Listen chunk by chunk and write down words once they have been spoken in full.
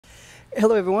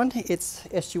Hello everyone, it's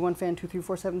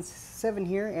SG1Fan23477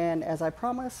 here, and as I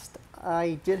promised,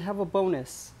 I did have a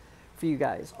bonus for you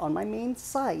guys. On my main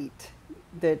site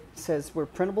that says where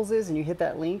Printables is, and you hit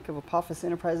that link of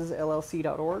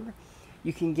apophysenterprisesllc.org,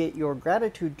 you can get your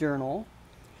gratitude journal,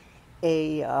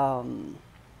 a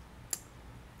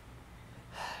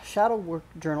shadow work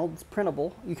journal that's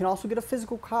printable. You can also get a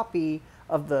physical copy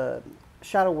of the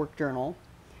shadow work journal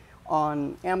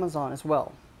on Amazon as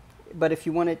well. But if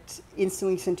you want it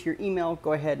instantly sent to your email,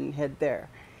 go ahead and head there.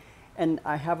 And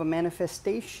I have a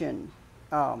manifestation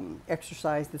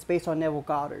exercise that's based on Neville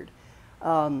Goddard.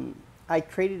 I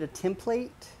created a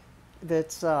template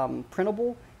that's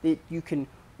printable that you can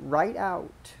write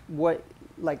out what,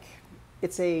 like,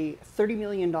 it's a $30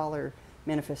 million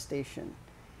manifestation.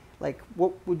 Like,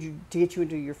 what would you, to get you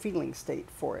into your feeling state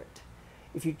for it?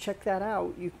 If you check that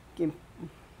out, you can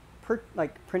print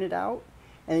it out,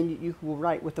 and then you will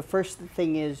write what the first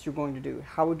thing is you're going to do.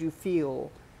 How would you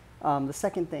feel? The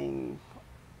second thing,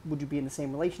 would you be in the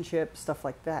same relationship? Stuff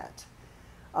like that.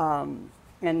 And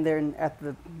then at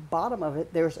the bottom of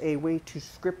it, there's a way to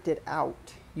script it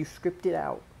out. You script it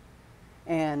out.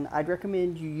 And I'd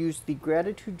recommend you use the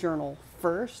gratitude journal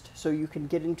first, so you can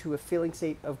get into a feeling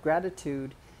state of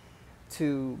gratitude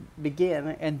to begin,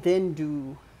 and then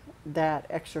do that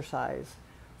exercise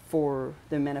for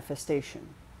the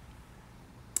manifestation.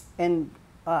 And,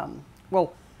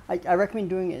 well, I recommend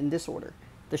doing it in this order.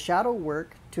 The shadow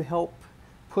work to help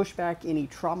push back any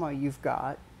trauma you've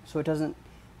got so it doesn't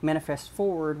manifest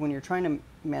forward when you're trying to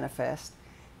manifest.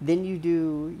 Then you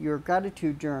do your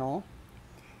gratitude journal,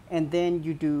 and then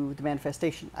you do the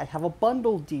manifestation. I have a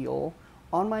bundle deal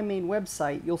on my main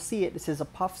website. You'll see it. It says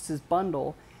Apophysis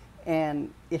Bundle,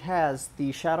 and it has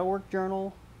the shadow work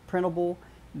journal, printable,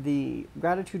 the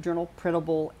gratitude journal,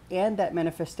 printable, and that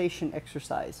manifestation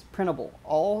exercise, printable,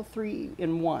 all three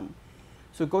in one.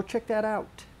 So go check that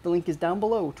out. The link is down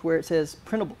below to where it says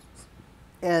printables.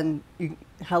 And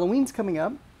Halloween's coming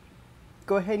up.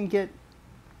 Go ahead and get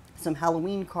some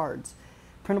Halloween cards,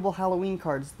 printable Halloween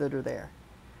cards that are there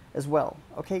as well.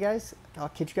 Okay guys, I'll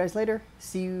catch you guys later.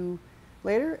 See you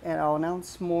later, and I'll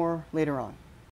announce more later on.